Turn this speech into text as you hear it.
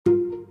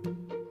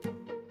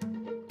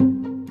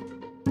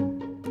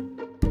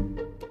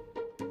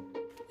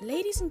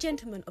Ladies and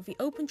gentlemen of the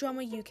Open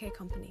Drama UK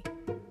company,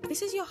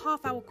 this is your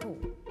half-hour call.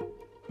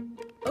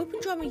 Open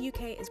Drama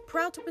UK is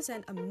proud to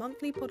present a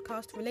monthly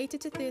podcast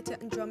related to theatre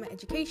and drama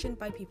education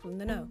by people in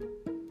the know.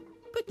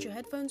 Put your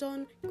headphones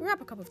on,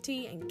 grab a cup of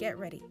tea and get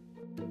ready.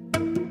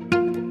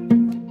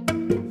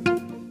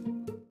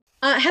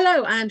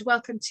 Hello and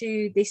welcome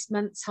to this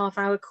month's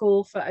half-hour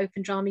call for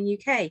Open Drama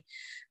UK.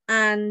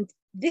 And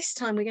this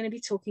time we're going to be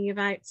talking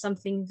about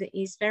something that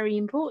is very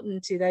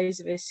important to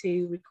those of us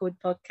who record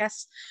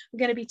podcasts. We're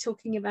going to be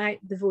talking about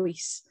the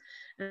voice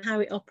and how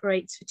it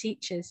operates for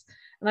teachers.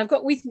 And I've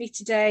got with me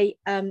today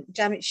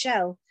Janet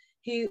Schell,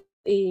 who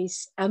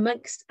is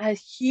amongst a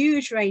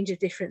huge range of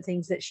different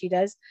things that she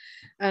does.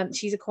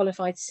 She's a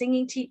qualified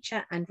singing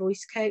teacher and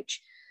voice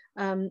coach.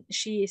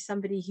 She is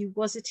somebody who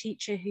was a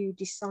teacher who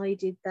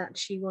decided that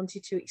she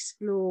wanted to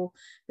explore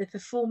the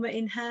performer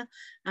in her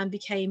and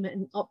became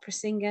an opera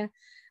singer.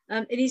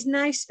 It is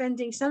now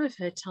spending some of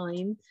her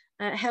time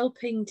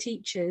helping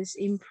teachers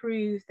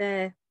improve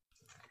their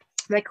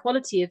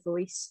quality of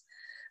voice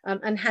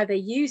and how they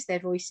use their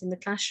voice in the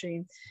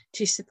classroom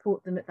to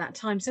support them at that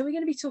time. So we're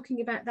going to be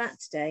talking about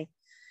that today.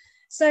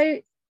 So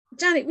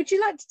Janet, would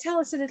you like to tell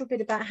us a little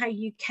bit about how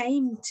you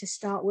came to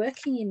start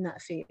working in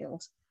that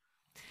field?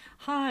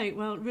 Hi,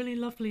 well, really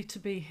lovely to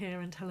be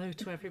here and hello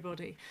to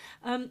everybody.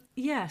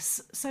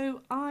 Yes,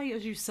 so I,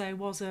 as you say,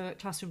 was a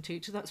classroom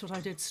teacher. That's what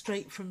I did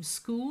straight from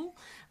school,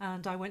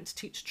 and I went to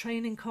teacher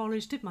training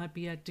college, did my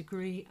BEd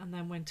degree and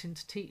then went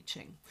into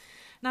teaching.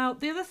 Now,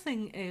 the other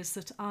thing is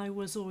that I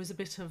was always a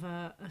bit of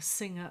a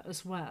singer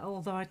as well,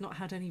 although I'd not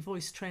had any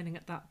voice training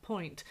at that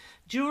point.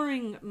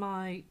 During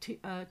my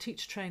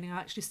teacher training,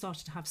 I actually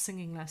started to have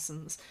singing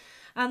lessons.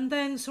 And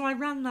then, so I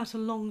ran that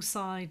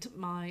alongside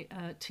my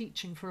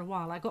teaching for a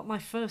while. I got my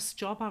first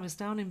job, I was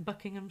down in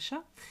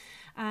Buckinghamshire,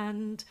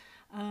 and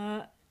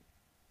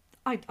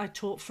I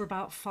taught for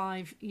about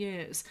 5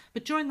 years.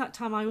 But during that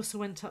time, I also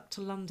went up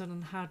to London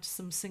and had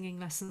some singing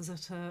lessons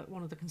at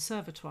one of the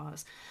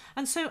conservatoires.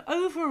 And so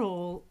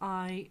overall,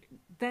 I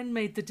then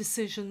made the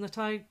decision that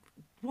I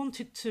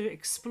wanted to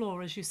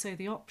explore, as you say,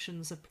 the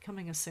options of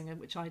becoming a singer,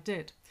 which I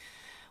did.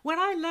 When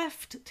I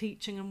left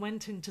teaching and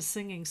went into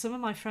singing, some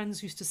of my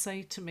friends used to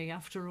say to me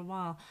after a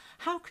while,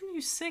 how can you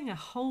sing a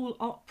whole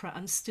opera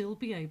and still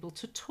be able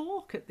to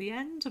talk at the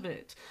end of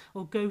it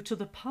or go to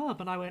the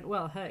pub? And I went,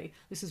 well, hey,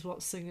 this is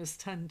what singers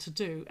tend to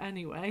do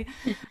anyway.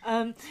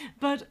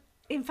 But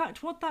in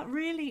fact, what that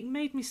really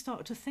made me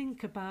start to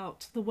think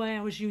about the way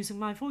I was using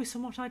my voice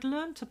and what I'd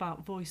learnt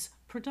about voice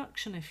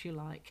production, if you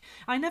like.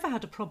 I never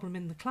had a problem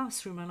in the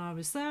classroom when I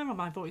was there and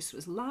my voice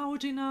was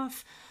loud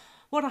enough.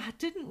 What I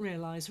didn't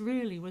realise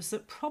really was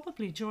that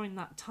probably during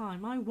that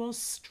time I was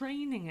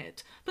straining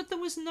it, but there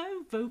was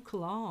no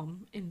vocal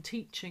arm in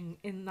teaching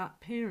in that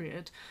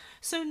period.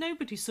 So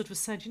nobody sort of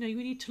said, you know, you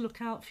need to look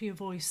out for your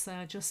voice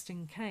there just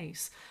in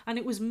case. And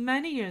it was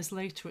many years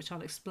later, which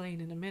I'll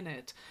explain in a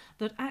minute,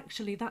 that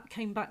actually that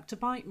came back to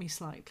bite me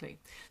slightly.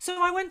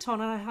 So I went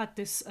on and I had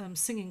this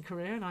singing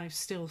career, and I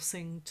still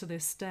sing to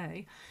this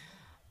day.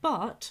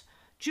 But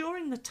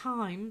during the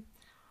time,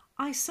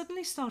 I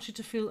suddenly started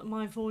to feel that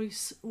my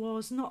voice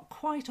was not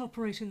quite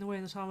operating the way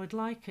that I would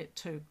like it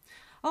to.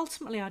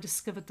 Ultimately, I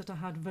discovered that I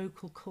had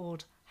vocal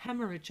cord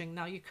hemorrhaging.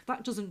 Now,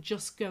 that doesn't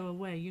just go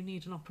away. You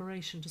need an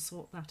operation to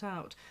sort that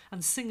out.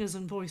 And singers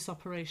and voice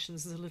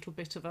operations is a little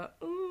bit of a,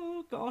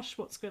 oh gosh,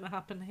 what's going to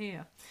happen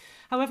here?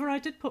 However, I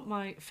did put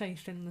my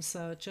faith in the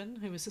surgeon,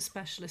 who was a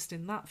specialist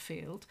in that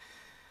field.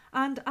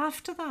 And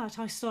after that,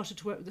 I started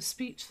to work with a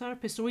speech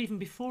therapist, or even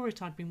before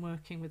it, I'd been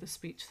working with a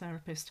speech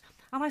therapist.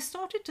 And I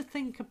started to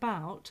think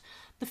about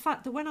the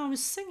fact that when I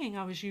was singing,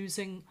 I was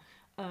using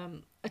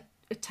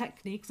a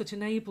technique that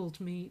enabled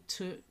me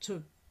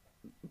to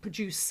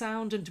produce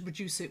sound and to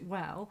produce it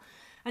well.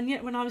 And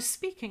yet when I was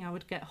speaking, I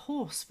would get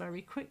hoarse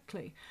very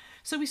quickly.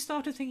 So we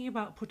started thinking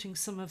about putting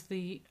some of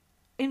the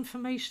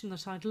information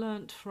that I'd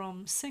learnt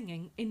from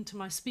singing into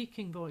my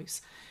speaking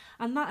voice.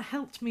 And that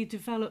helped me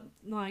develop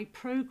my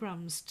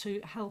programmes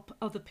to help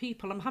other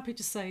people. I'm happy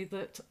to say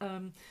that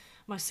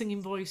my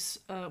singing voice,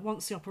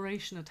 once the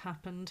operation had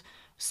happened,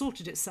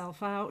 sorted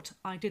itself out.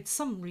 I did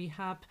some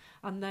rehab,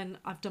 and then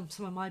I've done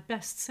some of my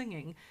best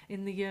singing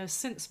in the years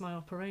since my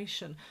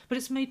operation. But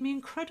it's made me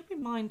incredibly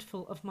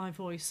mindful of my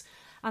voice.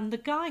 And the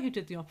guy who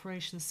did the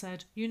operation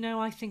said, you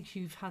know, I think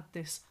you've had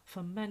this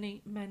for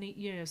many, many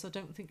years. I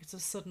don't think it's a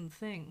sudden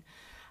thing.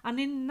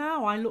 And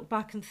now I look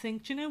back and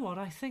think, do you know what,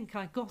 I think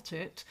I got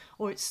it,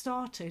 or it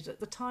started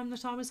at the time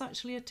that I was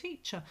actually a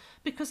teacher,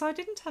 because I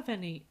didn't have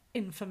any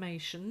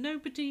information.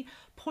 Nobody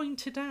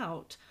pointed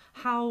out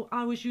how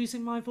I was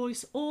using my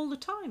voice all the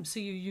time. So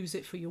you use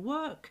it for your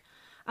work,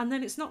 and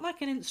then it's not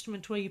like an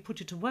instrument where you put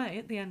it away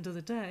at the end of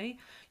the day.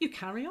 You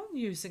carry on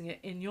using it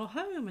in your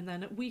home, and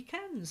then at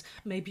weekends.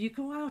 Maybe you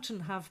go out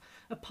and have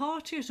a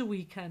party at a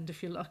weekend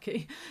if you're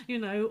lucky, you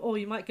know, or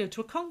you might go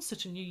to a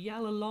concert and you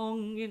yell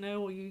along, you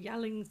know, or you're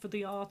yelling for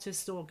the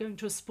artist, or going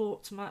to a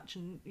sports match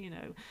and, you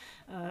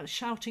know,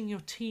 shouting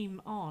your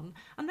team on.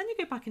 And then you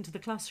go back into the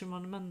classroom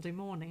on a Monday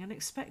morning and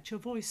expect your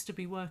voice to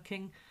be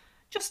working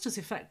just as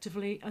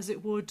effectively as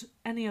it would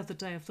any other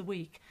day of the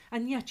week.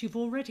 And yet you've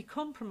already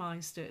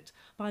compromised it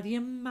by the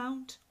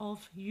amount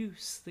of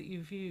use that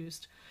you've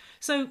used.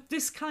 So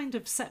this kind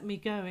of set me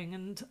going,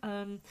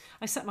 and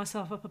I set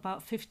myself up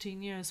about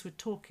 15 years with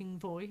Talking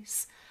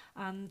Voice,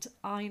 and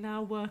I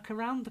now work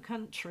around the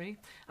country.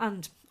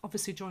 And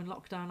obviously during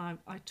lockdown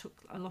I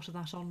took a lot of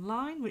that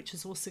online, which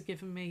has also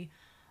given me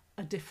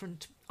a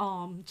different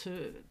arm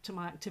to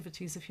my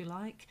activities, if you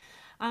like.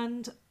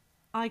 And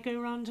I go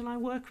around and I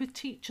work with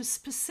teachers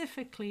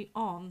specifically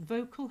on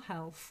vocal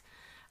health,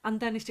 and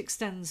then it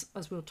extends,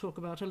 as we'll talk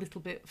about, a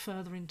little bit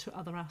further into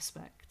other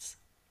aspects.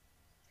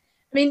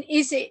 I mean,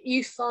 is it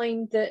you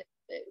find that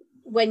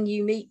when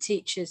you meet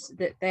teachers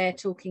that they're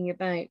talking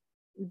about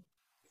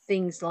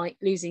things like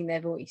losing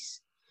their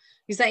voice?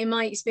 Because that, in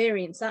my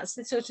experience, that's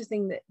the sort of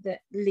thing that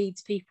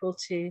leads people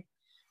to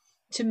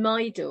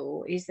my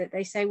door, is that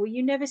they say, well,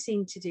 you never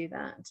seem to do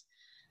that.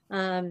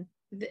 And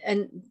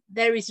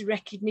there is a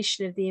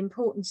recognition of the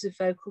importance of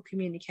vocal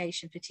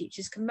communication for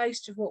teachers, because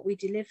most of what we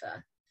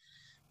deliver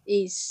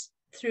is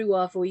through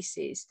our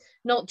voices,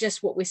 not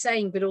just what we're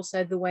saying, but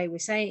also the way we're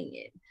saying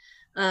it.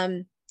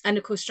 And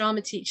of course,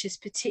 drama teachers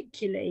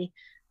particularly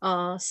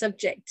are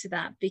subject to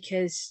that,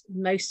 because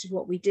most of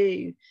what we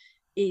do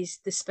is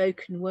the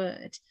spoken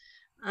word.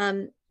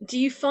 Do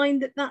you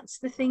find that that's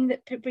the thing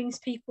that brings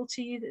people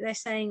to you, that they're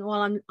saying,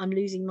 well, I'm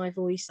losing my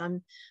voice,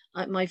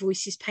 my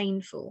voice is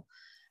painful?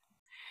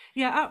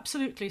 Yeah,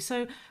 absolutely.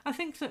 So I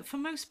think that for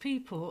most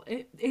people,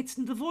 it's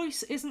the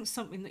voice isn't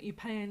something that you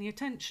pay any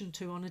attention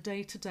to on a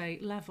day-to-day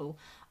level,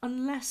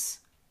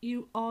 unless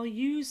you are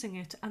using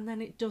it and then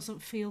it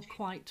doesn't feel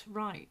quite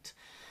right.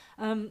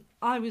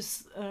 I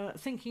was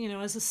thinking,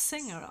 as a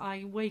singer,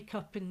 I wake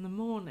up in the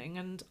morning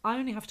and I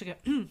only have to go,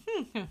 and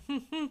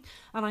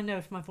I know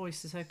if my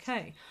voice is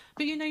okay.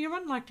 But, you're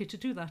unlikely to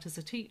do that as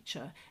a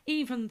teacher,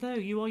 even though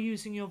you are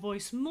using your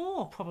voice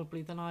more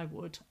probably than I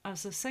would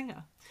as a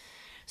singer.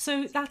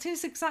 So that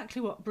is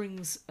exactly what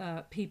brings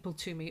people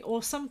to me.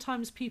 Or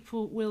sometimes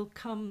people will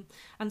come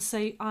and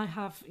say, I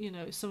have,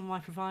 some of my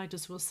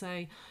providers will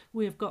say,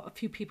 we've got a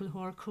few people who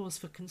are a cause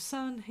for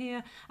concern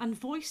here. And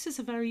voice is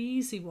a very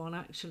easy one,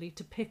 actually,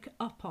 to pick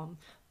up on.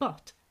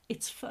 But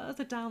it's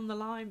further down the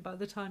line by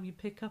the time you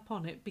pick up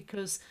on it,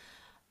 because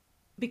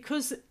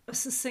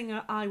as a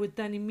singer I would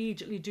then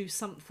immediately do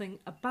something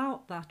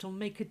about that, or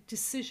make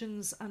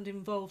decisions and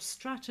involve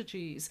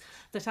strategies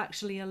that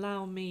actually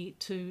allow me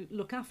to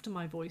look after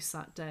my voice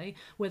that day,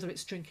 whether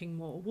it's drinking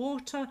more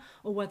water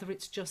or whether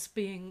it's just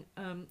being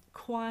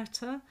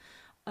quieter,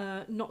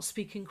 not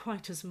speaking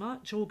quite as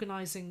much,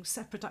 organising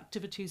separate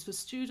activities for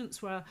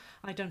students where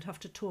I don't have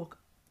to talk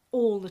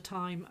all the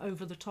time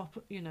over the top,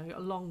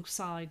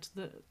 alongside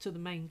to the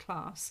main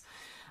class.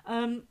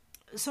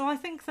 So I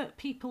think that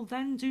people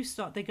then do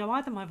start, they go,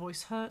 either my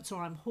voice hurts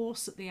or I'm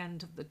hoarse at the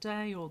end of the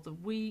day or the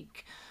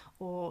week,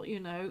 or,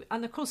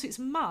 and of course it's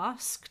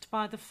masked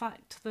by the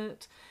fact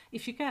that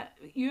if you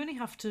only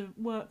have to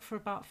work for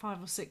about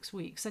 5 or 6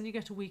 weeks, then you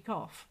get a week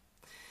off.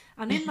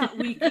 And in that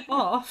week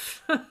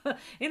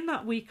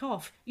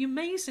off, you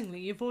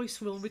amazingly, your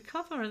voice will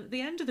recover. And at the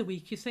end of the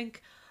week, you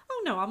think,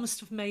 oh no, I must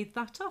have made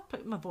that up.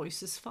 My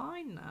voice is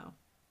fine now.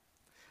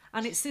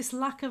 And it's this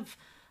lack of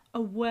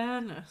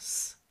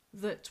awareness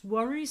that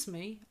worries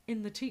me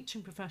in the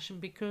teaching profession,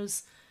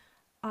 because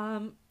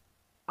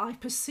I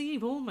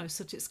perceive almost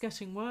that it's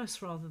getting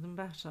worse rather than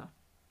better.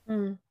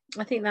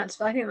 I think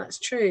that's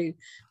true,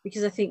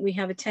 because I think we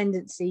have a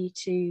tendency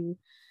to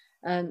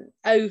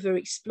over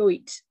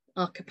exploit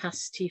our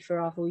capacity for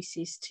our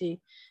voices to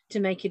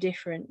make a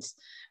difference,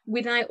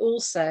 without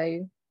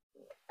also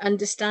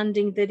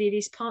understanding that it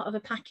is part of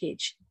a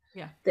package.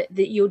 Yeah. That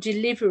your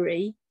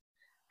delivery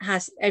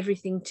has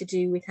everything to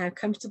do with how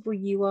comfortable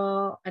you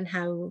are and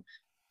how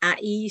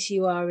at ease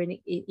you are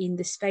in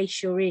the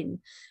space you're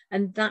in,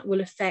 and that will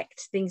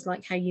affect things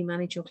like how you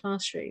manage your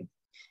classroom.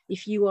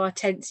 If you are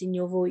tense in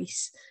your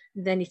voice,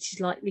 then it is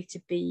likely to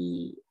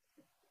be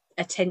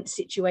a tense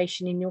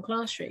situation in your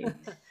classroom.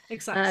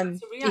 Exactly.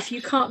 If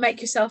you can't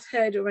make yourself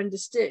heard or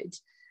understood,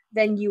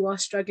 then you are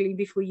struggling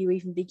before you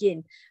even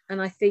begin.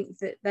 And I think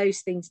that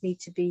those things need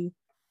to be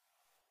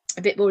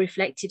a bit more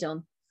reflected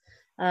on,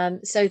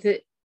 so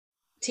that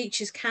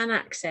teachers can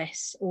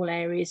access all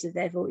areas of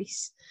their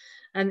voice,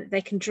 and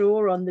they can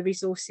draw on the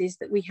resources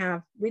that we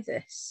have with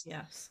us.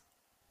 Yes.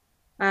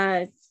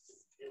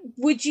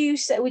 Would you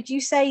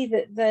say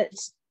that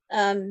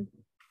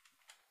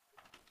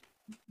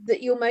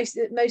you're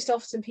most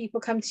often people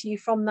come to you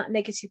from that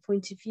negative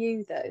point of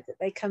view, though, that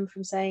they come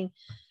from saying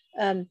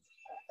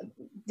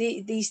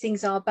these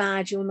things are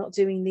bad, you're not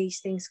doing these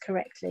things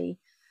correctly?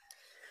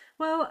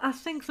 Well, I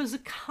think there's a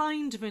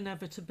kind of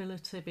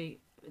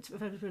inevitability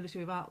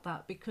about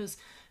that, because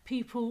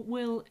people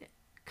will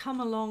come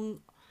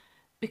along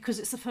because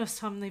it's the first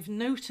time they've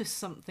noticed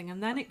something,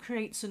 and then it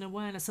creates an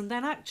awareness, and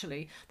then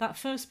actually that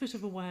first bit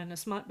of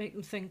awareness might make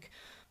them think,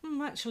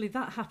 actually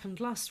that happened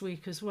last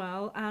week as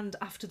well, and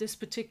after this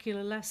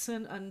particular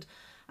lesson, and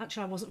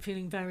actually I wasn't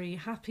feeling very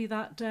happy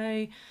that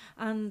day,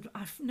 and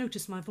I've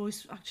noticed my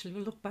voice, actually,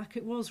 look back,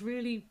 it was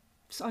really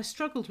I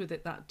struggled with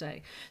it that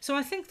day. So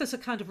I think there's a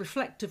kind of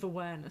reflective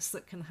awareness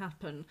that can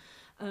happen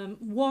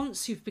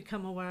once you've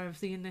become aware of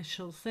the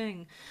initial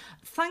thing.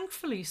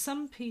 Thankfully,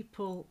 some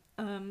people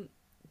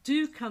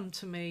do come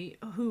to me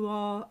who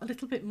are a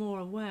little bit more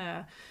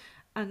aware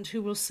and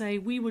who will say,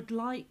 we would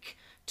like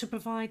to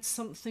provide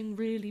something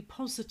really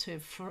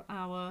positive for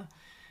our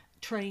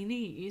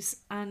trainees,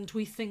 and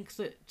we think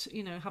that,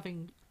 you know,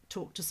 having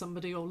talked to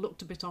somebody or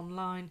looked a bit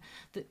online,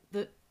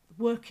 that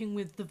working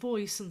with the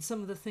voice and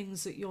some of the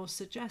things that you're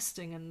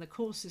suggesting and the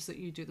courses that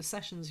you do, the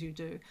sessions you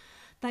do,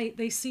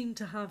 they seem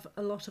to have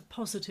a lot of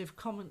positive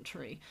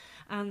commentary.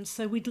 And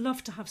so we'd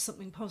love to have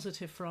something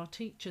positive for our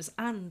teachers,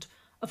 and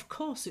of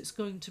course it's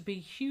going to be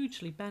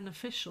hugely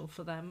beneficial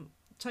for them,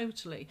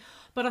 totally.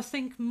 But I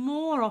think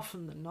more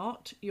often than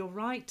not, you're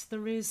right,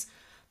 there is,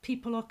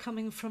 people are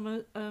coming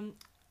from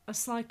a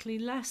slightly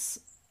less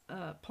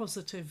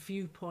positive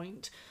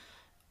viewpoint,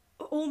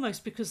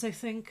 almost because they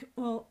think,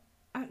 well,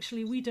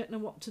 actually, we don't know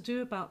what to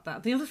do about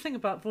that. The other thing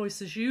about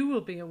voice, as you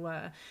will be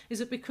aware, is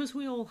that because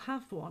we all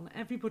have one,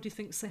 everybody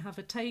thinks they have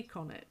a take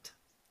on it.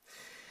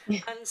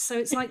 And so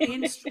it's like the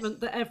instrument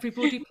that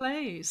everybody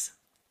plays.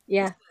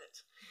 Yeah.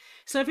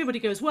 So everybody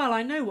goes, well,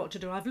 I know what to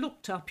do. I've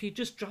looked up, you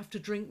just have to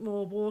drink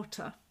more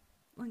water.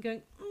 I'm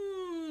going,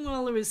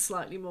 well, there is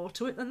slightly more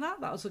to it than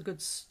that. That was a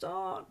good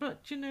start.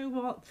 But you know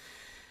what?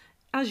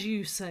 As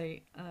you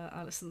say,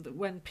 Alison, that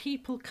when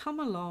people come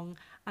along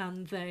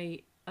and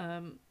they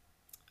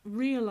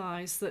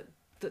realise that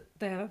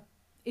they're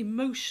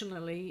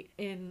emotionally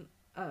in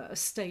a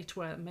state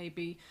where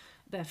maybe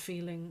they're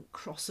feeling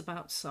cross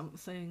about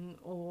something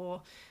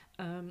or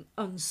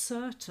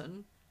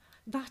uncertain,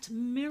 that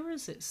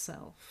mirrors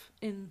itself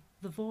in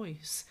the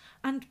voice.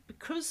 And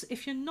because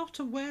if you're not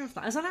aware of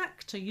that, as an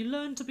actor, you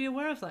learn to be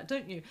aware of that,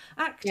 don't you?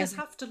 Actors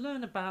have to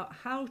learn about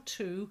how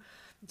to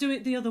do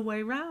it the other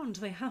way round.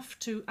 They have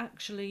to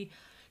actually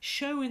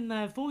show in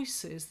their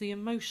voices the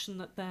emotion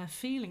that they're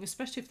feeling,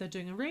 especially if they're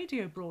doing a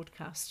radio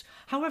broadcast.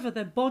 However,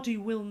 their body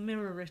will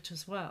mirror it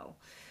as well.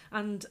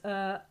 And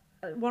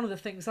one of the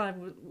things I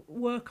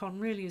work on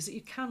really is that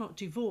you cannot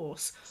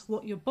divorce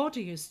what your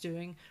body is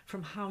doing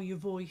from how your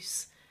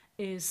voice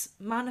is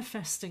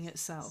manifesting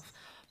itself.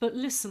 But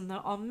listen,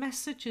 there are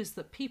messages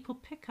that people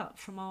pick up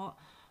from our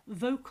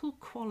vocal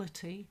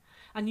quality,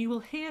 and you will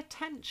hear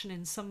tension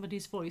in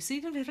somebody's voice,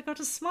 even if they've got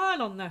a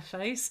smile on their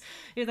face,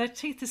 if their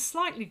teeth is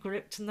slightly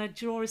gripped and their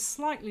jaw is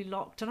slightly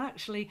locked, and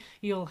actually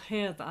you'll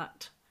hear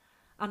that.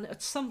 And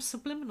at some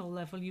subliminal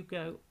level you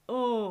go,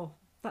 oh,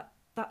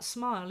 that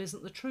smile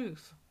isn't the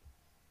truth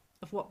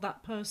of what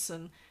that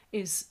person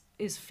is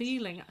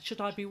feeling. Should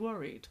I be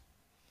worried?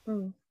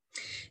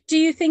 Do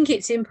you think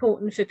it's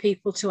important for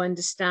people to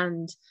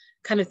understand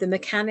kind of the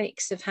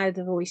mechanics of how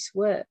the voice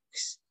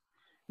works?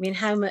 I mean,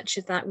 how much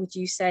of that would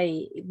you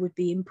say it would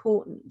be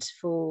important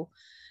for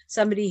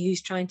somebody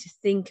who's trying to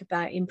think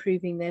about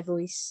improving their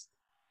voice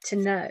to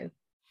know?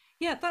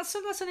 Yeah, that's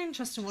an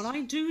interesting one.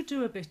 I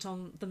do a bit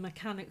on the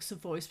mechanics of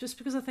voice just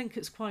because I think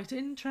it's quite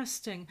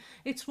interesting.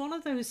 It's one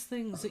of those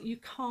things that you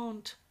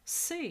can't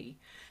see.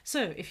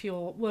 So if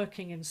you're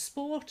working in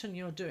sport and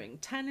you're doing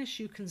tennis,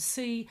 you can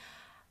see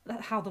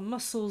how the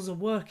muscles are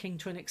working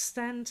to an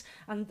extent,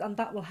 and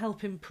that will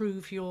help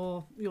improve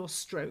your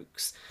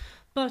strokes.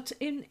 But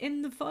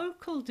in the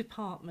vocal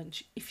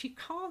department, if you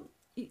can't,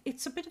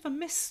 it's a bit of a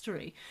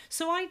mystery.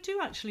 So I do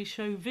actually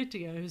show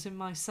videos in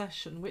my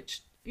session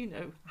which, you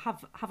know,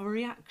 have a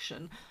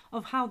reaction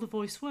of how the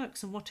voice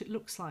works and what it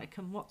looks like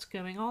and what's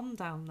going on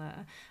down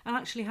there, and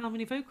actually how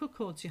many vocal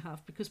cords you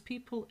have. Because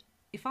people,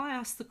 if I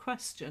ask the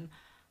question,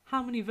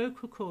 how many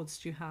vocal cords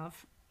do you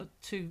have,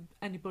 to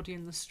anybody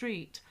in the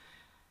street,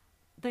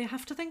 they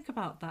have to think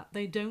about that.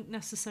 They don't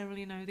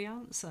necessarily know the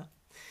answer.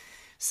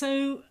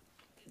 So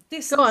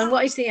this... Go on,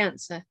 what is the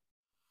answer?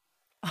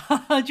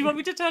 Do you want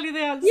me to tell you the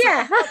answer?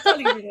 Yeah. I'll tell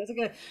you this.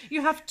 Okay.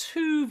 You have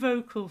 2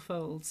 vocal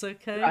folds,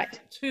 okay? Right.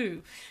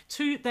 Two.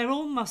 They're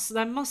all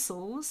they're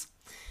muscles.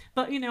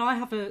 But, you know, I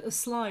have a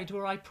slide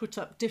where I put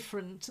up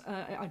different...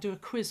 I do a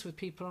quiz with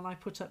people and I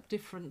put up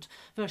different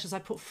versions. I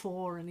put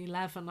 4 and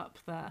 11 up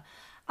there.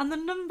 And the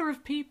number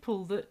of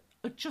people that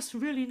are just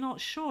really not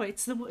sure.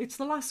 It's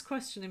the last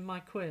question in my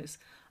quiz,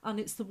 and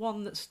it's the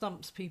one that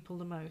stumps people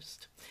the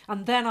most.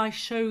 And then I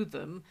show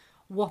them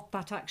what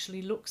that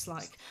actually looks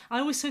like. I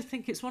also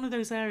think it's one of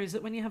those areas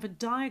that when you have a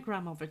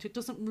diagram of it,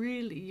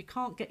 you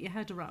can't get your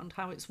head around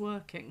how it's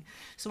working.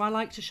 So I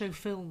like to show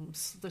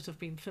films that have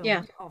been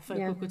filmed of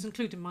vocal cords,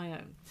 including my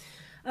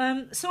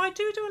own. So I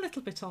do a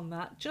little bit on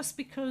that, just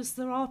because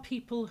there are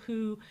people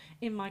who,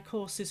 in my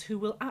courses, who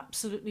will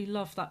absolutely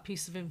love that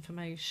piece of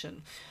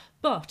information.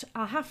 But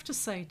I have to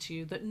say to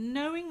you that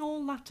knowing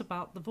all that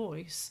about the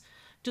voice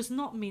does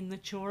not mean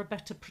that you're a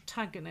better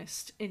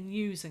protagonist in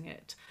using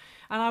it.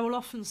 And I will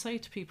often say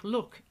to people,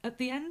 look, at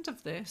the end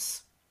of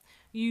this,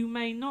 you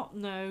may not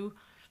know,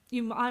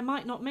 I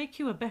might not make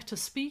you a better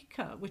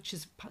speaker, which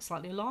is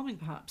slightly alarming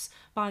perhaps.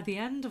 By the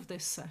end of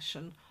this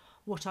session,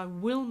 what I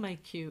will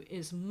make you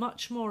is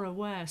much more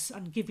aware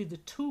and give you the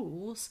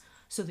tools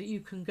so that you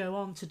can go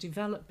on to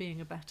develop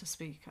being a better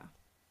speaker.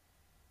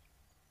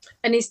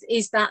 And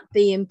is that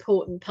the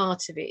important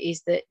part of it,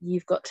 is that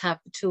you've got to have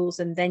the tools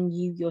and then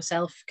you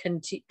yourself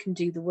can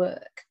do the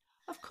work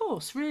Of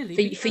course,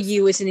 really, for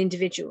you as an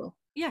individual?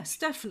 yes,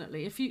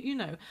 definitely. If you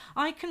know,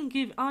 I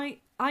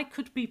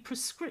could be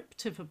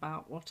prescriptive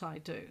about what I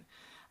do,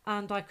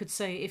 and I could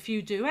say if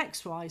you do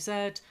X, Y,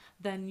 Z,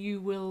 then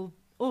you will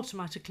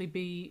automatically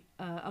be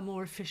a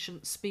more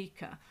efficient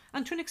speaker.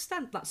 And to an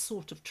extent, that's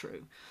sort of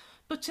true.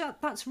 But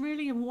that's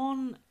really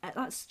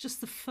that's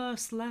just the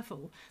first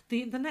level.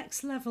 The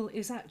next level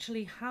is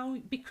actually how,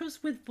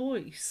 because with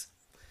voice,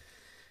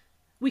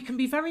 we can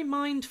be very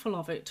mindful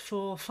of it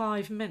for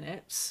 5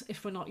 minutes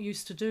if we're not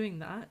used to doing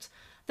that.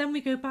 Then we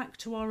go back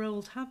to our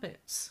old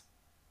habits.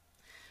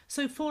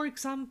 So, for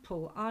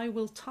example, I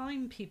will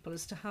time people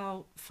as to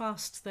how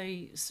fast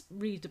they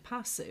read a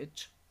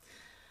passage.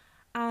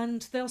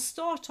 And they'll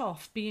start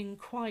off being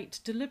quite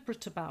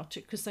deliberate about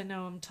it because they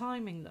know I'm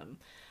timing them.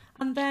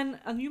 And then,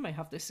 and you may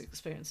have this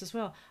experience as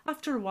well,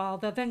 after a while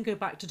they'll then go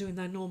back to doing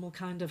their normal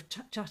kind of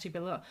chatty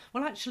bit. Well,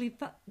 actually,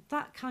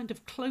 that kind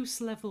of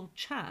close level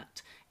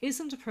chat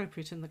isn't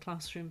appropriate in the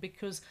classroom,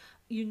 because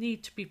you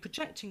need to be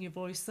projecting your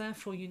voice,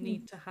 therefore you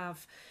need to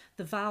have,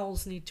 the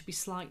vowels need to be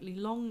slightly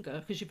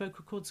longer because your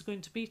vocal cords are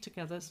going to be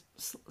together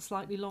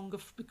slightly longer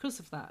because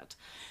of that.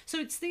 So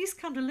it's these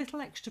kind of little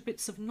extra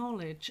bits of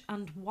knowledge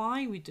and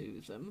why we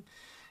do them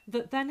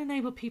that then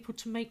enable people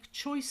to make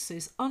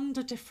choices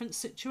under different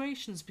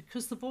situations,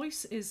 because the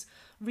voice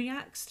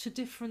reacts to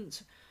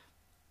different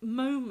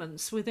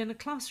moments within a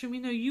classroom.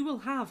 You know, you will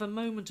have a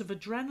moment of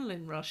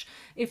adrenaline rush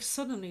if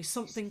suddenly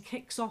something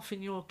kicks off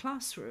in your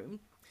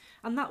classroom,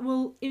 and that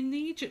will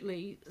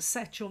immediately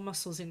set your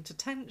muscles into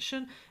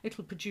tension. It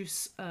will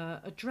produce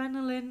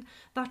adrenaline.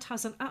 That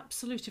has an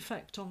absolute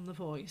effect on the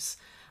voice.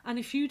 And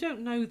if you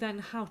don't know then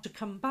how to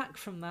come back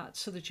from that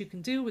so that you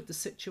can deal with the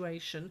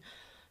situation,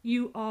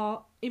 you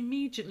are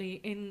immediately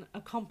in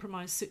a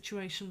compromised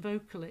situation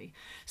vocally.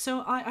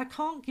 So I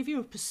can't give you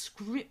a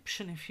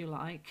prescription, if you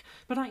like,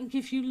 but I can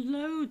give you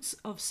loads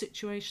of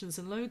situations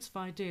and loads of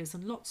ideas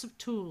and lots of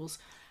tools,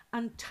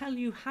 and tell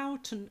you how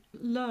to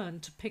learn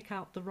to pick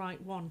out the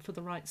right one for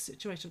the right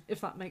situation, if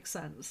that makes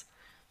sense.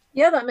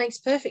 Yeah, that makes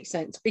perfect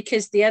sense,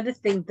 because the other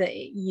thing that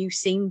you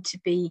seem to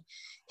be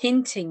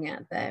hinting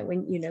at there,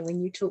 when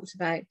you talked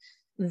about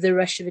the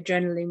rush of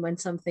adrenaline when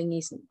something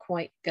isn't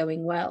quite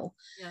going well,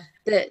 Yeah.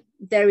 that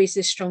there is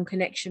a strong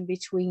connection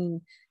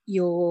between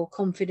your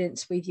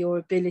confidence with your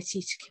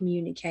ability to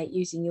communicate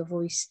using your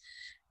voice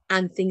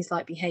and things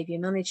like behavior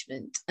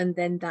management, and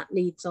then that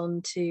leads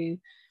on to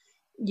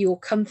your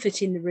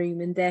comfort in the room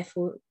and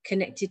therefore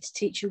connected to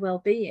teacher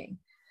well-being.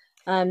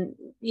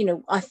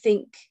 I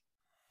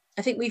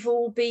think we've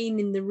all been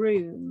in the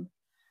room,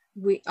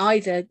 we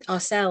either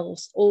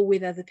ourselves or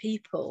with other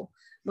people,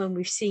 when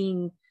we've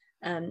seen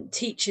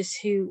teachers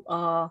who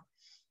are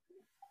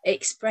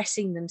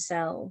expressing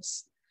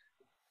themselves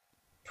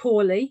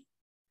poorly,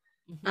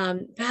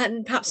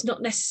 perhaps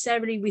not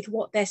necessarily with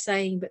what they're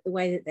saying, but the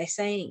way that they're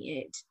saying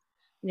it.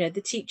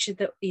 The teacher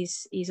that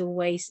is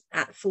always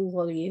at full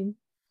volume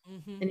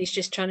and is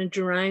just trying to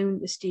drown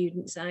the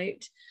students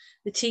out.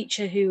 The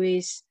teacher who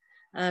is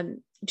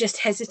just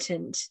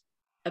hesitant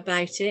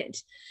about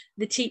it.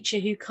 The teacher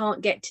who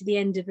can't get to the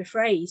end of a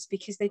phrase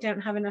because they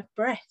don't have enough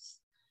breath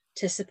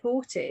to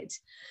support it.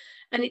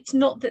 And it's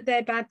not that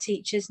they're bad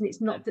teachers, and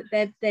it's not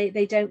that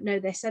they don't know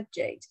their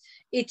subject.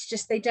 It's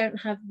just they don't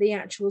have the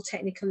actual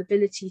technical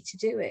ability to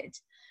do it.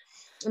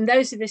 And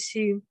those of us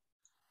who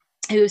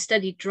have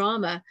studied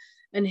drama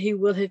and who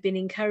will have been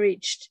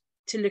encouraged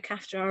to look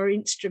after our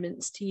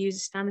instruments, to use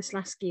a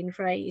Stanislavskian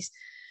phrase,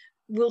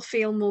 will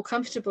feel more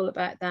comfortable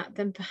about that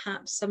than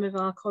perhaps some of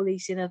our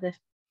colleagues in other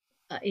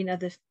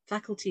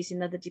faculties,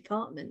 in other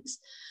departments.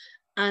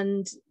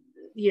 And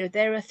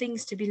there are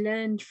things to be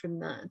learned from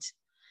that.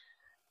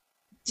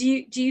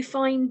 Do you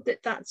find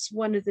that that's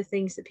one of the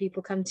things that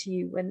people come to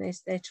you when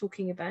they're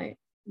talking about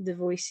the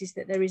voices,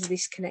 that there is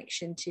this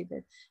connection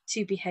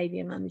to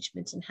behaviour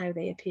management and how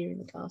they appear in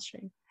the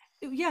classroom?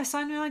 Yes,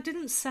 I know. I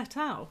didn't set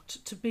out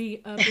to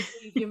be a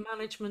behaviour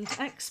management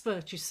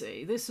expert, you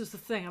see. This is the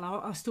thing, and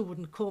I still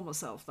wouldn't call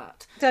myself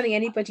that. I don't think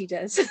anybody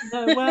does.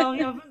 No, well,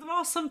 there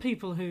are some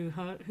people who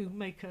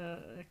make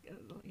a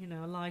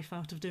life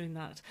out of doing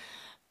that.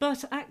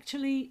 But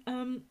actually,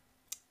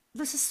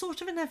 there's a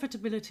sort of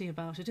inevitability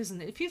about it,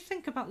 isn't it? If you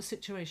think about the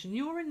situation,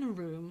 you're in a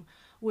room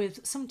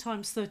with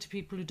sometimes 30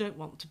 people who don't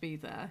want to be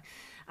there,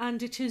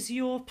 and it is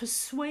your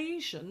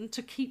persuasion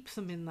to keep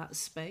them in that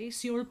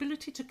space, your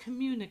ability to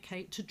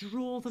communicate, to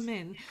draw them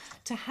in,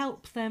 to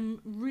help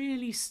them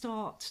really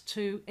start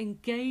to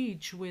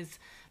engage with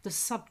the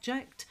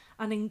subject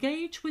and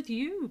engage with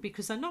you,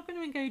 because they're not going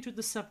to engage with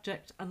the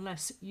subject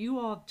unless you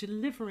are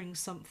delivering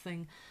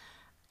something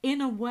in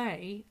a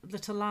way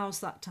that allows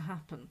that to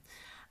happen.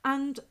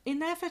 And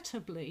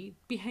inevitably,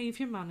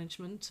 behaviour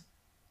management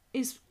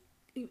is,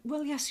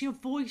 well, yes, your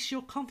voice,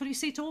 your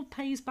confidence, it all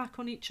pays back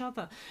on each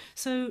other.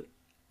 So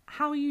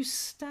how you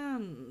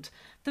stand,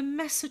 the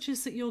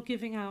messages that you're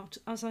giving out,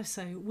 as I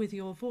say, with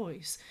your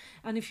voice.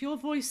 And if your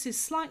voice is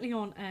slightly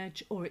on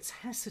edge or it's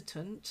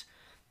hesitant,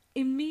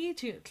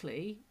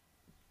 immediately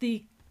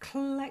the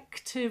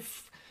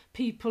collective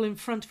people in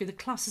front of you, the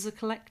class as a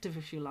collective,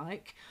 if you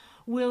like,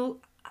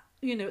 will,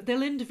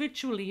 they'll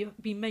individually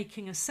be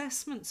making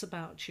assessments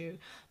about you,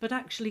 but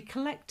actually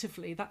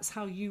collectively that's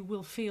how you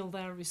will feel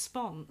their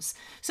response.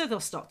 So they'll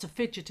start to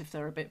fidget if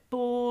they're a bit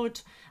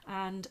bored,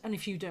 and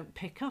if you don't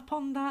pick up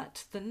on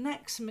that,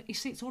 you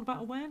see, it's all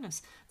about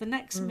awareness. The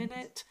next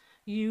minute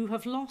you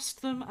have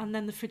lost them, and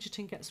then the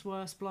fidgeting gets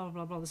worse, blah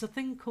blah blah. There's a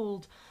thing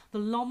called the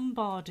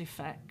Lombard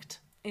effect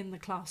in the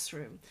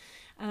classroom,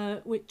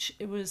 which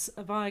it was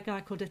by a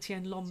guy called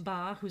Etienne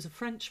Lombard, who's a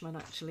Frenchman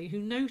actually, who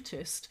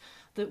noticed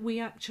that we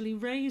actually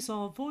raise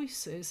our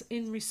voices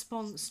in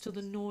response to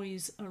the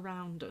noise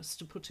around us,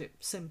 to put it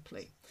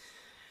simply.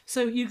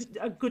 So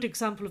a good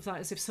example of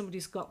that is if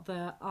somebody's got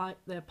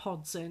their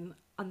pods in,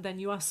 and then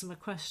you ask them a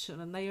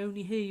question and they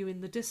only hear you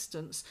in the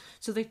distance,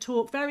 so they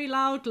talk very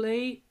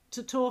loudly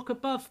to talk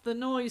above the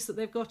noise that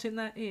they've got in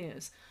their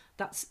ears.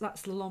 That's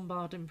the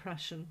Lombard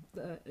impression,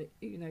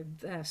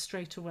 there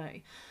straight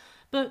away.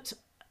 But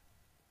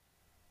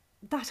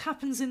that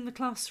happens in the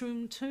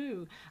classroom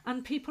too,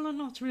 and people are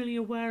not really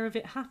aware of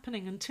it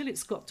happening until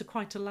it's got to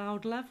quite a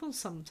loud level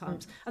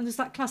sometimes. And there's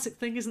that classic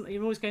thing, isn't there?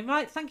 You're always going,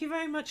 right, thank you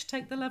very much,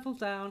 take the level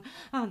down,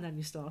 and then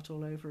you start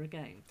all over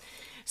again.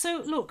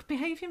 So look,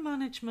 behaviour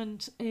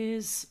management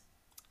is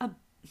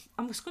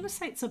I'm just going to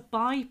say it's a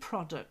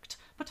byproduct,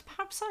 but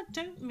perhaps I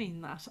don't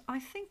mean that.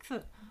 I think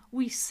that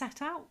we set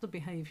out the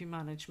behaviour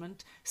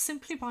management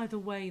simply by the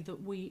way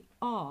that we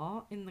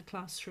are in the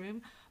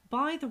classroom,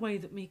 by the way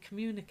that we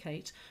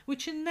communicate,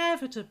 which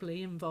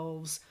inevitably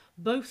involves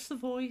both the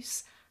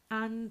voice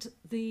and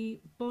the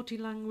body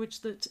language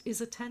that is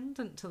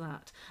attendant to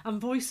that.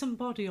 And voice and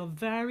body are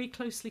very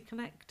closely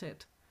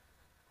connected.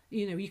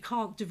 You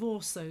can't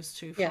divorce those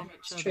two from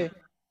each other. True.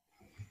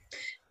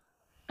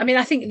 I mean,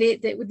 I think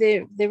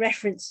the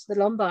reference to the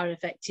Lombard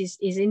effect is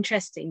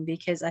interesting,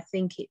 because I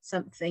think it's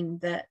something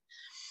that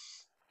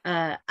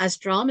as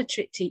drama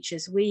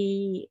teachers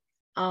we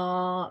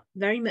are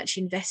very much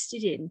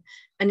invested in,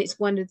 and it's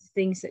one of the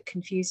things that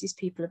confuses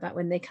people about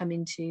when they come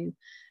into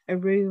a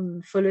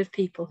room full of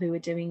people who are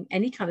doing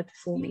any kind of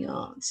performing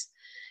arts,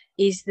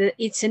 is that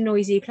it's a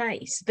noisy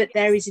place, but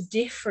there is a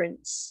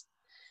difference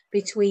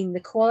between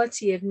the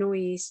quality of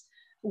noise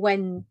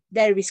when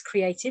there is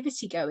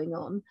creativity going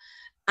on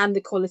and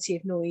the quality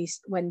of noise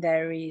when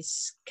there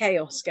is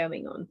chaos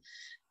going on.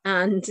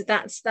 And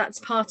that's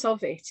part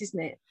of it, isn't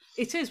it?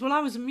 It is. Well, I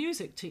was a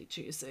music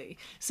teacher, you see,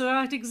 so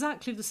I had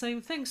exactly the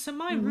same thing. So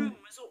my room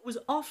was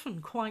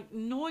often quite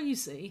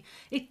noisy.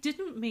 It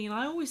didn't mean,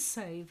 I always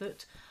say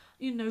that,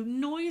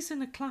 noise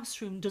in a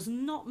classroom does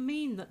not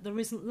mean that there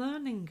isn't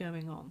learning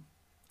going on.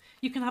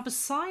 You can have a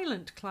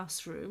silent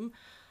classroom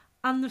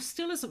and there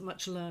still isn't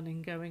much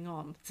learning going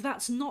on. So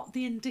that's not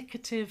the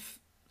indicative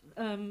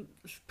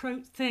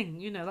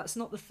thing, that's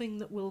not the thing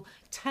that will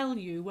tell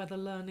you whether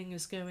learning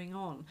is going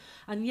on.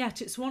 And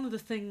yet it's one of the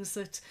things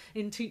that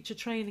in teacher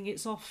training,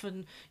 it's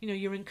often,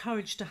 you're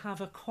encouraged to have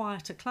a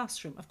quieter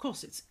classroom. Of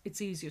course,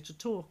 it's easier to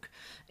talk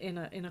in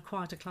a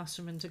quieter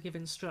classroom and to give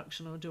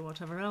instruction or do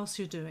whatever else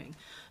you're doing.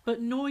 But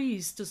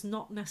noise does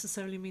not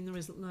necessarily mean there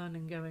isn't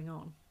learning going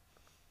on.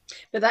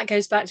 But that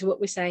goes back to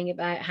what we're saying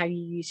about how you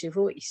use your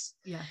voice.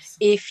 Yes.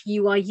 If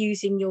you are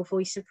using your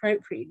voice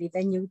appropriately,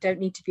 then you don't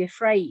need to be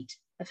afraid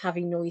of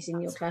having noise in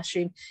your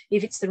classroom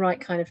if it's the right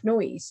kind of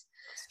noise.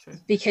 That's true.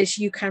 Because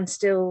you can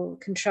still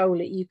control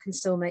it, you can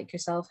still make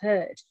yourself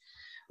heard.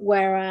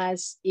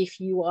 Whereas if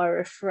you are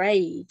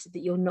afraid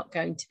that you're not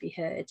going to be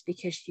heard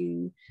because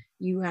you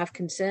have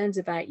concerns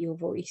about your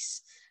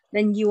voice,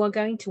 then you are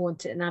going to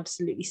want an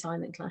absolutely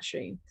silent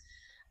classroom,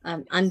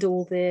 and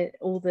all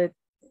the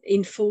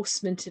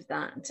enforcement of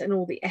that and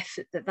all the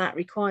effort that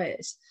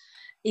requires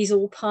is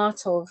all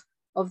part of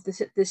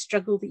the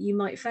struggle that you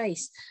might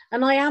face.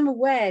 And I am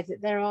aware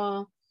that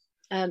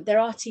there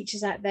are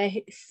teachers out there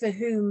for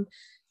whom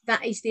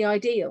that is the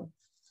ideal,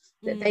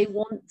 that they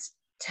want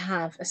to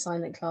have a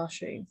silent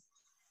classroom.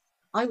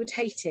 I would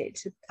hate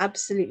it,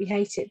 absolutely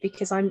hate it,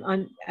 because I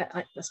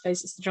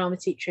suppose it's the drama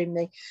teacher in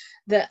me,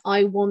 that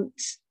I want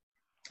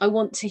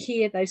to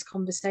hear those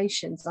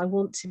conversations. I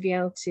want to be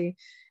able to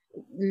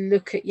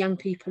look at young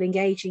people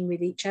engaging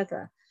with each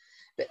other.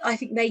 But I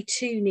think they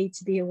too need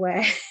to be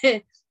aware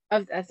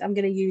I'm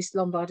going to use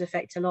Lombard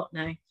effect a lot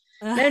now.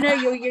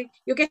 No,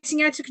 you're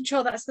getting out of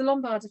control. That's the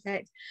Lombard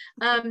effect.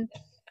 And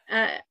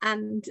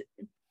the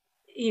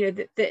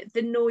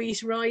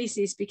noise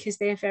rises because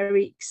they're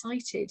very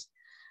excited.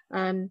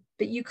 But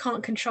you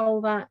can't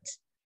control that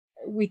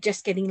with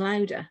just getting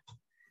louder.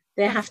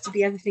 There have to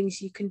be other things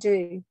you can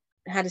do.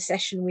 I had a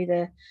session with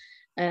a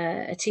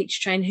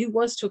teacher trainer who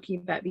was talking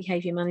about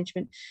behaviour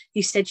management.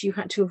 He said you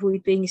had to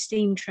avoid being a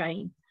steam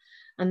train,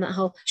 and that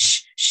whole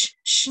shh, shh,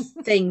 shh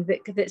thing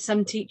that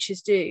some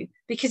teachers do,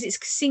 because it's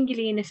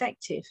singularly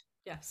ineffective.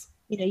 Yes.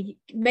 You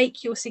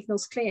make your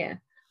signals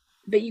clear,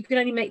 but you can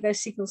only make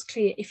those signals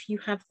clear if you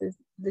have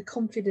the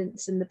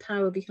confidence and the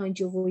power behind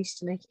your voice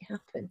to make it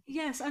happen.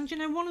 Yes, and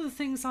one of the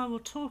things I will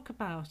talk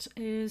about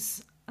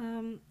is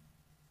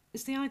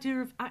it's the idea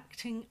of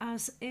acting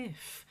as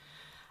if.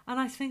 And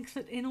I think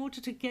that in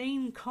order to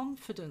gain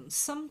confidence,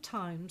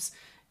 sometimes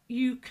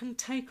you can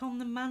take on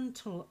the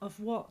mantle of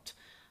what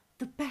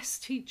the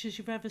best teachers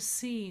you've ever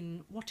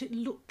seen, what it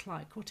looked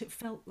like, what it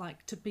felt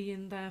like to be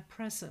in their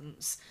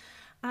presence.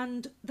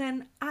 And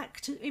then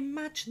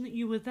imagine that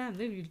you were them.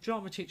 Maybe you're a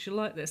drama teacher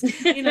like this.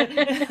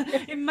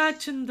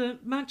 Imagine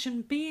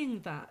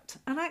being that.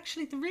 And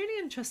actually, the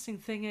really interesting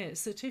thing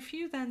is that if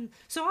you then,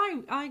 so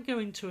I go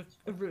into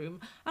a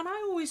room and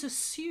I always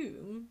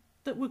assume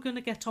that we're going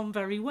to get on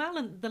very well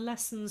and the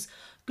lesson's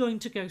going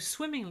to go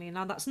swimmingly.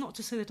 Now, that's not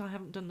to say that I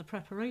haven't done the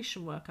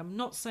preparation work. I'm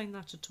not saying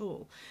that at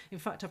all. In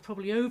fact, I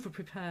probably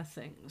over-prepare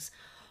things.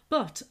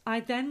 But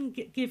I then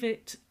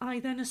I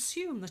then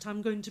assume that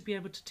I'm going to be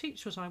able to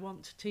teach what I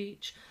want to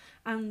teach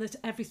and that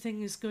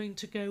everything is going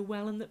to go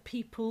well and that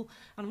people,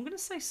 and I'm going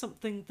to say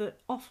something that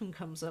often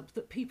comes up,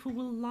 that people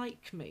will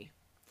like me.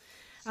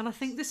 And I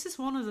think this is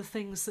one of the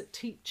things that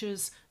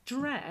teachers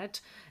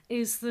dread,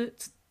 is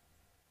that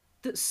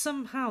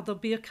somehow there'll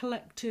be a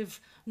collective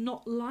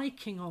not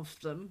liking of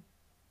them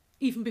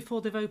even before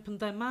they've opened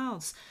their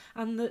mouths.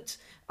 And that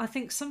I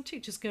think some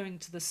teachers go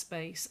into the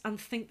space and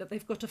think that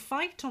they've got a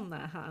fight on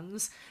their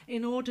hands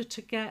in order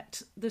to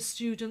get the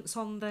students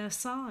on their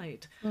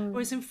side.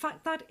 Whereas in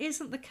fact that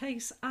isn't the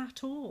case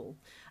at all.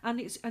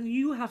 And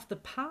you have the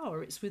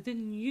power, it's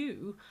within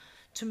you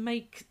to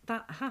make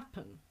that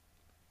happen.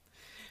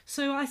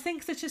 So I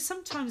think that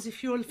sometimes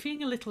if you're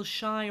feeling a little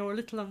shy or a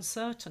little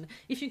uncertain,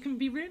 if you can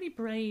be really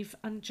brave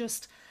and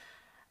just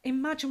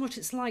imagine what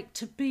it's like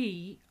to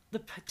be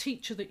the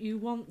teacher that you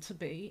want to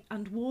be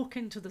and walk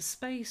into the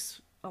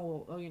space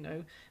or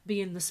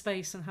be in the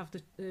space and have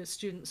the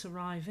students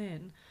arrive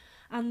in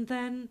and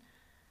then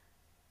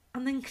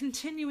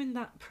continue in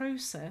that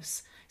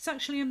process, it's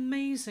actually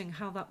amazing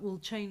how that will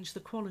change the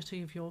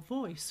quality of your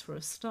voice for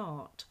a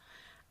start.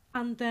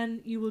 And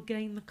then you will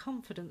gain the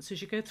confidence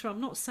as you go through. I'm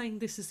not saying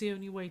this is the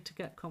only way to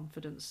get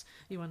confidence,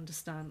 you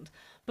understand,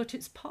 but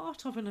it's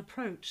part of an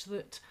approach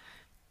that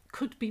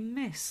could be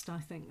missed, I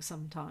think,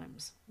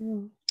 sometimes.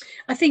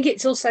 I think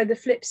it's also the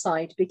flip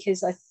side,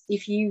 because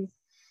if you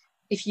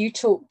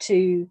talk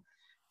to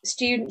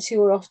students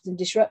who are often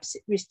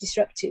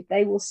disruptive,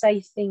 they will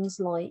say things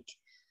like,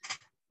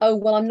 oh,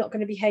 well, I'm not going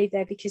to behave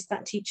there because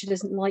that teacher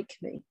doesn't like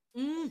me.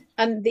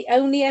 And the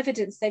only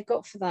evidence they've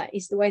got for that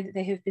is the way that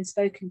they have been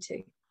spoken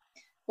to,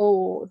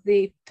 or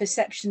the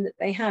perception that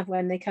they have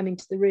when they come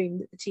into the room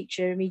that the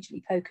teacher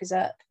immediately pokers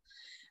up,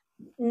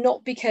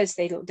 not because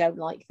they don't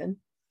like them,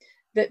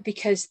 but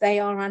because they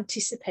are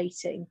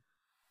anticipating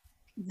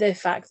the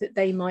fact that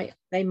they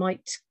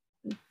might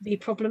be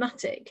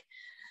problematic.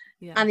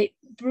 Yeah. And it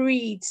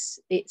breeds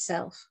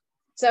itself.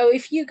 So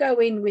if you go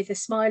in with a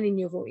smile in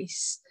your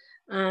voice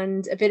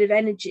and a bit of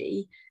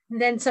energy,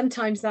 then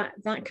sometimes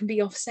that can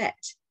be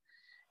offset.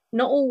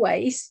 Not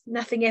always,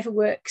 nothing ever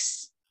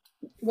works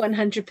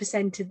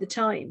 100% of the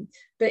time,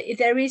 but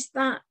there is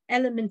that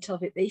element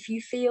of it that if you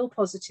feel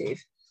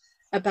positive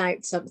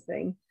about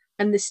something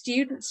and the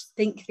students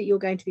think that you're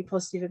going to be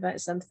positive about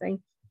something,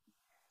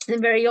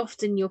 then very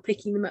often you're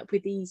picking them up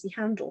with the easy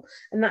handle.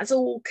 And that's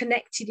all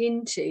connected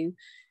into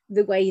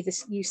the way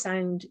you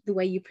sound, the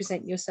way you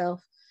present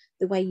yourself,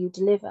 the way you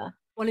deliver.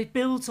 Well, it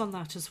builds on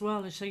that as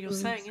well, as you're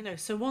saying,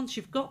 so once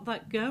you've got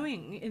that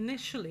going,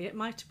 initially it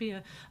might be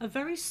a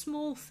very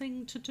small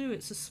thing to do.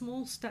 It's a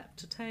small step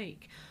to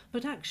take.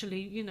 But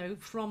actually,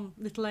 from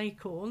little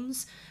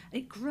acorns,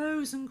 it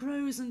grows and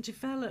grows and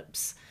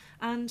develops.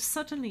 And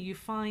suddenly you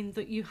find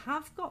that you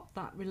have got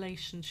that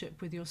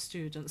relationship with your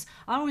students.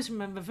 I always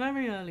remember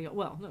very early,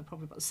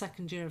 probably about the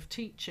second year of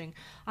teaching,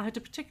 I had a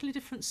particularly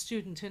different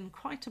student in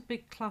quite a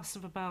big class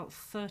of about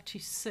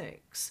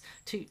 36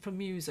 for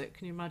music.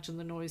 Can you imagine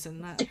the noise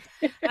in that?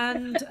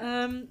 And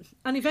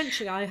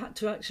eventually I had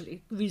to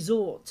actually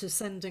resort to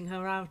sending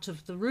her out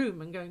of the room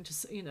and going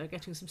to,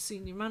 getting some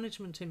senior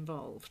management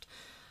involved.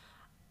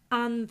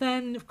 And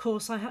then, of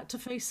course, I had to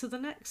face her the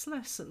next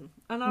lesson.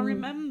 And I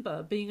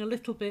remember being a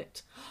little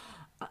bit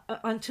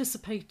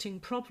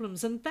anticipating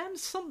problems. And then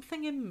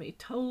something in me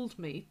told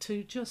me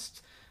to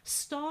just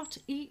start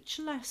each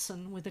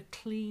lesson with a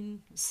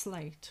clean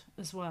slate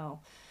as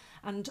well.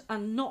 And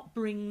not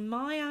bring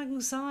my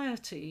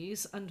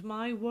anxieties and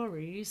my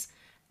worries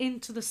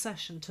into the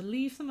session, to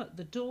leave them at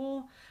the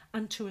door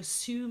and to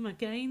assume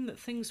again that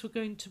things were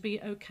going to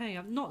be okay.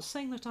 I'm not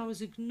saying that I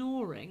was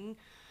ignoring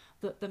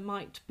that there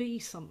might be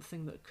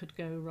something that could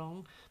go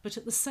wrong, but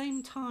at the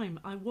same time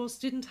I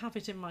didn't have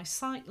it in my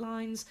sight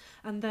lines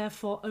and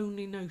therefore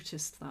only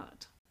noticed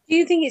that. Do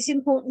you think it's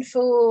important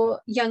for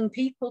young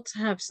people to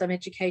have some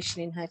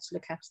education in how to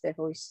look after their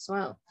voice as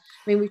well?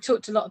 I mean, we've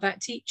talked a lot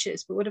about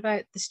teachers, but what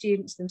about the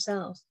students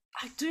themselves?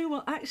 I do.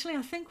 Well, actually,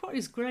 I think what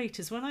is great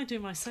is when I do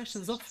my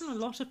sessions, often a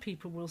lot of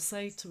people will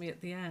say to me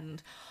at the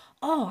end,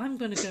 oh, I'm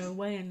going to go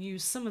away and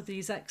use some of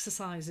these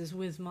exercises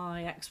with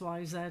my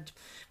XYZ,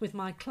 with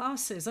my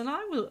classes. And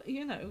I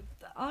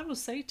will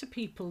say to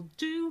people,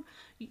 do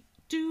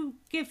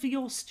give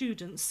your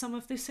students some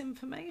of this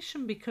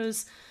information,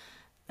 because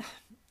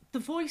the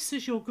voice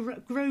as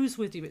grows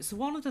with you. It's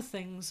one of the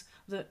things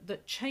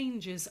that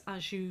changes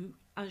as you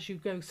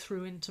go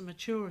through into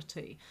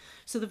maturity.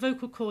 So the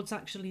vocal cords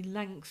actually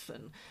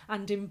lengthen,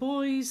 and in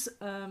boys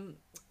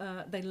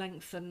they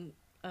lengthen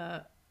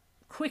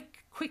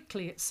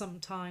quickly at some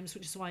times,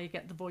 which is why you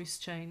get the voice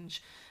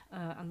change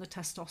and the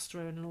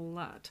testosterone and all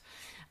that.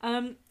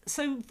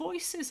 So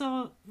voices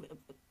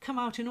come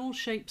out in all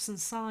shapes and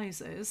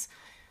sizes,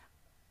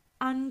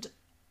 and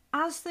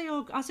as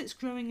it's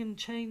growing and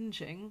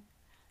changing,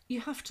 you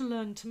have to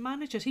learn to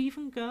manage it.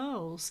 Even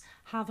girls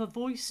have a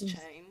voice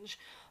change,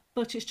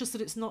 but it's just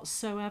that it's not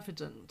so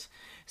evident.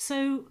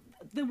 So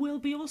there will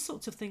be all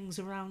sorts of things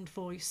around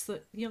voice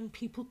that young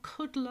people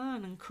could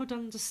learn and could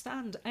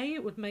understand.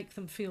 It would make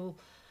them feel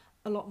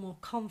a lot more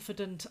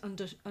confident and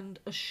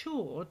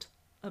reassured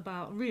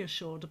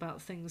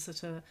about things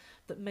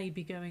that may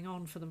be going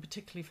on for them,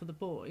 particularly for the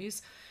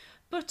boys.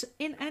 But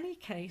in any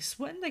case,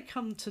 when they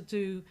come to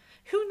do,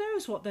 who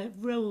knows what their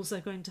roles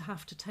they're going to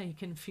have to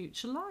take in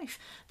future life.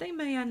 They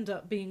may end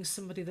up being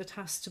somebody that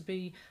has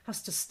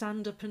to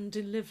stand up and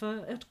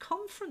deliver at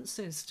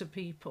conferences to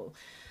people.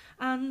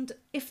 And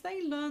if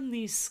they learn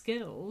these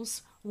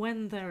skills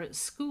when they're at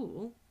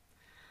school,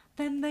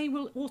 then they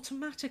will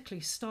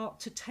automatically start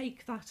to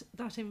take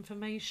that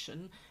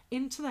information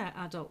into their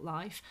adult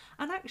life.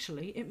 And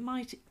actually, it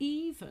might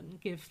even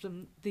give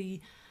them the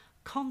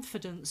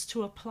confidence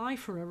to apply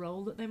for a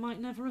role that they might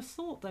never have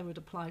thought they would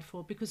apply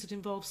for, because it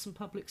involves some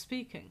public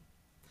speaking.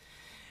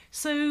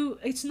 So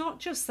it's not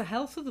just the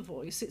health of the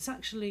voice, it's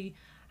actually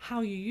how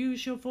you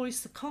use your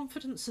voice, the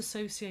confidence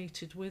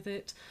associated with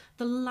it,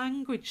 the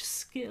language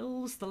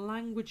skills, the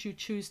language you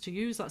choose to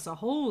use. That's a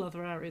whole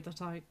other area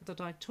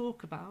that I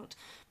talk about,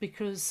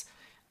 because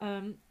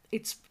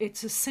it's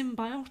a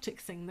symbiotic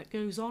thing that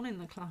goes on in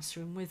the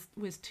classroom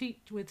with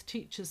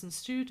teachers and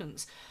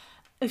students.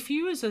 If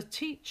you as a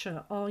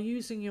teacher are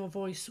using your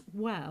voice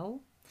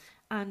well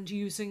and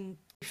using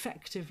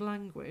effective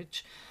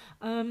language,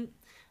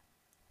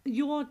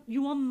 you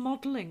are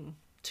modelling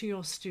to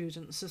your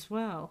students as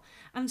well.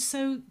 And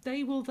so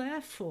they will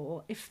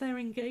therefore, if they're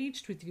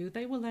engaged with you,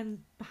 they will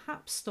then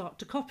perhaps start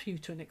to copy you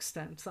to an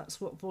extent.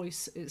 That's what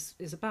voice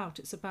is about.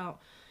 It's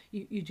about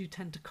you do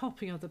tend to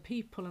copy other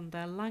people and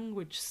their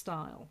language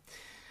style.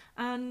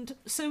 And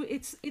so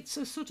it's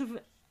a sort of,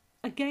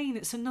 again,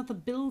 it's another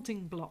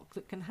building block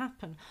that can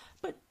happen.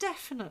 But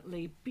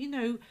definitely,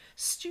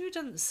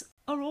 students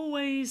are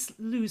always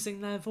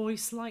losing their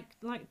voice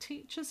like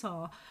teachers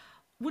are.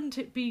 Wouldn't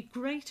it be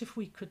great if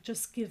we could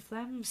just give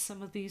them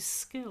some of these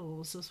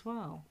skills as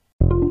well?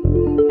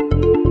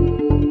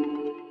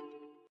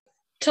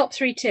 Top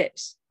 3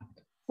 tips.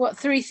 What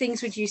 3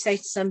 things would you say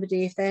to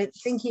somebody if they're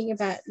thinking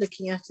about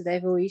looking after their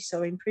voice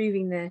or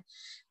improving their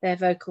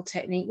vocal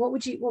technique? What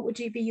would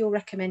be your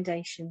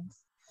recommendations?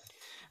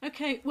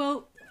 Okay,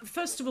 well,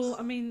 first of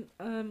all,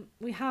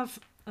 we have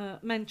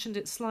mentioned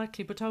it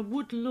slightly, but I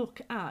would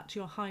look at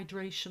your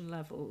hydration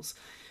levels,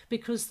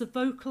 because the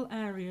vocal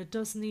area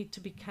does need to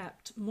be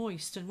kept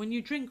moist, and when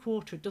you drink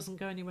water it doesn't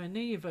go anywhere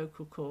near your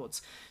vocal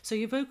cords, so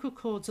your vocal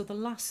cords are the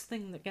last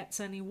thing that gets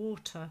any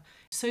water.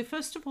 So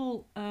first of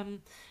all,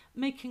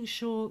 making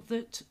sure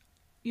that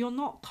you're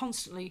not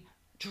constantly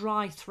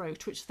dry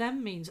throat, which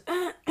then means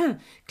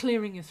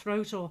clearing your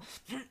throat or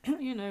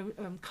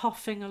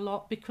coughing a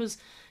lot, because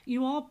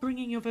you are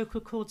bringing your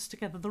vocal cords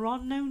together. There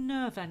are no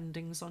nerve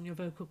endings on your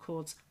vocal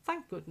cords,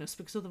 thank goodness,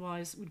 because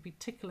otherwise we'd be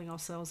tickling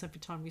ourselves every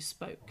time we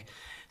spoke.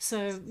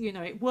 So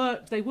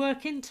they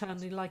work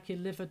internally like your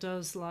liver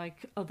does,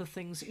 like other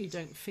things that you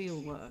don't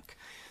feel work,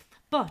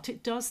 but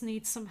it does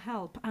need some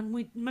help, and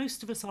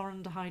most of us are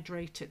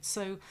underhydrated.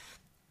 So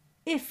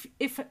if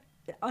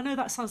I know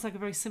that sounds like a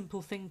very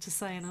simple thing to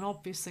say and an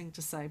obvious thing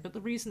to say, but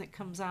the reason it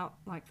comes out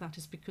like that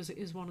is because it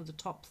is one of the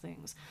top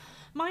things.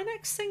 My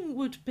next thing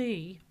would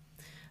be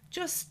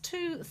just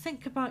to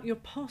think about your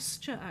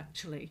posture,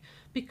 actually,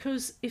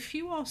 because if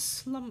you are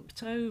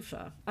slumped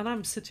over, and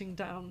I'm sitting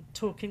down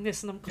talking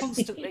this and I'm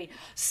constantly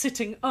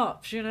sitting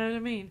up, you know what I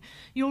mean?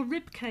 Your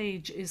rib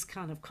cage is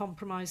kind of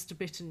compromised a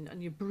bit,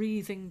 and your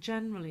breathing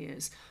generally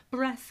is.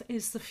 Breath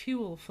is the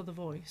fuel for the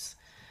voice.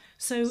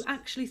 So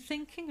actually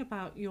thinking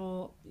about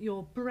your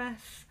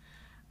breath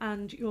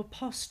and your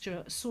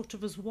posture sort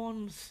of as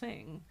one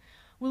thing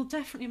will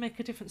definitely make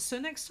a difference. So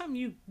next time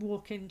you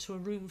walk into a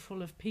room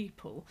full of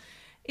people,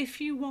 if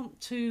the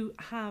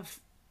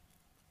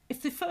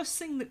first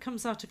thing that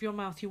comes out of your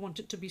mouth you want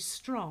it to be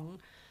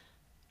strong,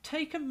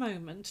 take a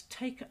moment,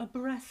 take a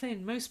breath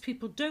in. Most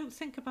people don't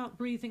think about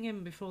breathing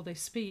in before they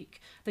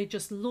speak. They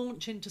just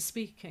launch into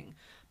speaking.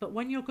 But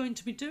when you're going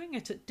to be doing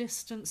it at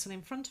distance and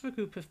in front of a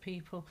group of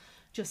people,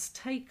 just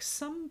take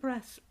some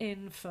breath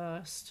in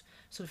first,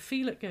 sort of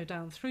feel it go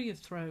down through your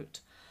throat,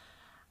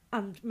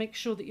 and make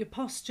sure that your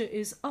posture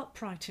is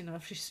upright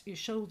enough, your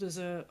shoulders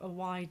are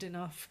wide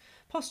enough,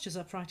 posture's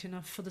upright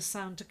enough for the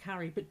sound to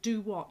carry. But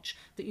do watch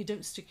that you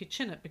don't stick your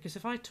chin up, because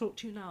if I talk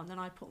to you now and then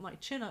I put my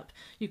chin up,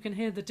 you can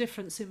hear the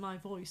difference in my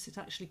voice. It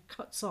actually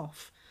cuts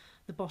off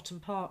the bottom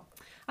part.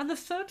 And the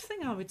third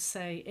thing I would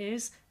say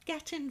is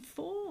get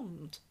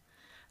informed.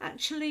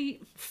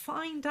 actually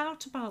find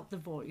out about the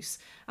voice.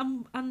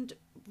 And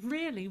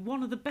really,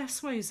 one of the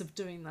best ways of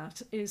doing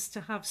that is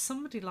to have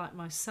somebody like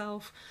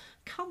myself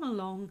come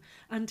along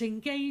and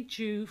engage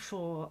you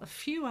for a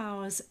few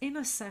hours in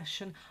a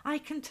session. I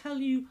can tell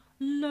you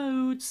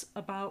loads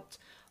about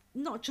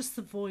not just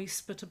the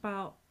voice, but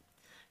about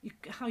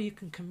how you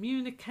can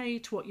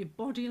communicate, what your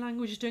body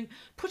language is doing,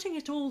 putting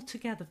it all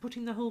together,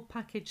 putting the whole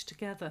package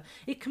together.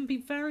 It can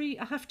be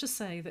I have to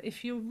say that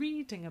if you're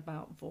reading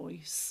about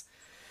voice,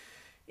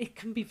 it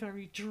can be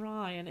very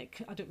dry, and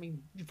I don't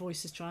mean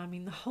voice is dry, I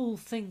mean the whole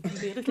thing can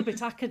be a little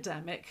bit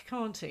academic,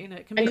 can't it?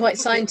 It can be quite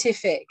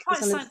scientific. Quite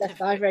Some of the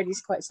stuff I've read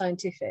is quite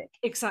scientific.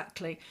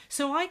 Exactly.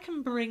 So I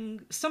can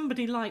bring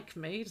somebody like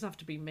me, it doesn't have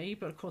to be me,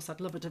 but of course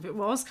I'd love it if it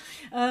was,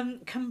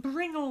 can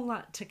bring all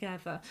that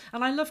together.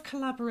 And I love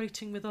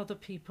collaborating with other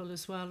people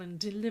as well and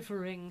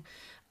delivering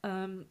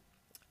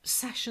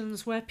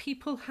sessions where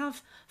people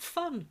have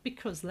fun,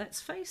 because let's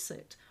face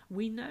it,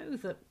 we know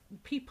that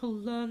people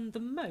learn the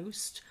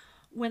most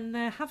when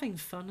they're having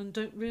fun and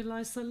don't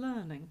realise they're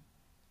learning.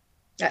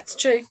 That's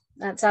true.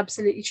 That's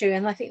absolutely true.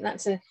 And I think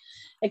that's a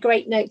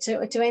great note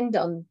to end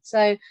on.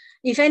 So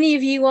if any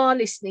of you are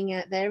listening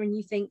out there and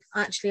you think,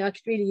 actually, I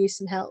could really use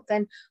some help,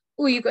 then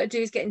all you've got to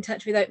do is get in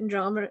touch with Open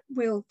Drama.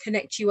 We'll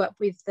connect you up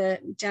with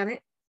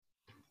Janet.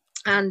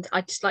 And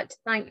I'd just like to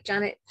thank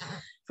Janet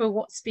for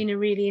what's been a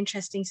really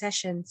interesting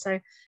session. So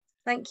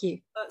thank you.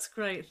 That's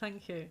great.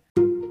 Thank you.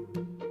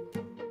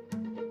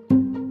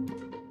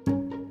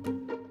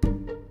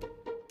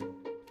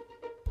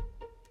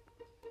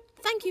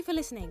 Thank you for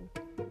listening.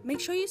 Make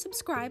sure you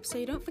subscribe so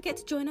you don't forget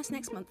to join us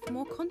next month for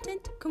more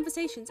content,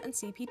 conversations and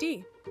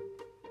CPD.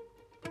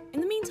 In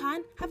the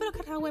meantime, have a look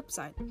at our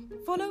website.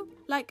 Follow,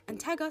 like and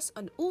tag us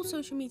on all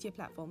social media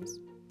platforms.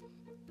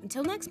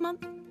 Until next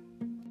month.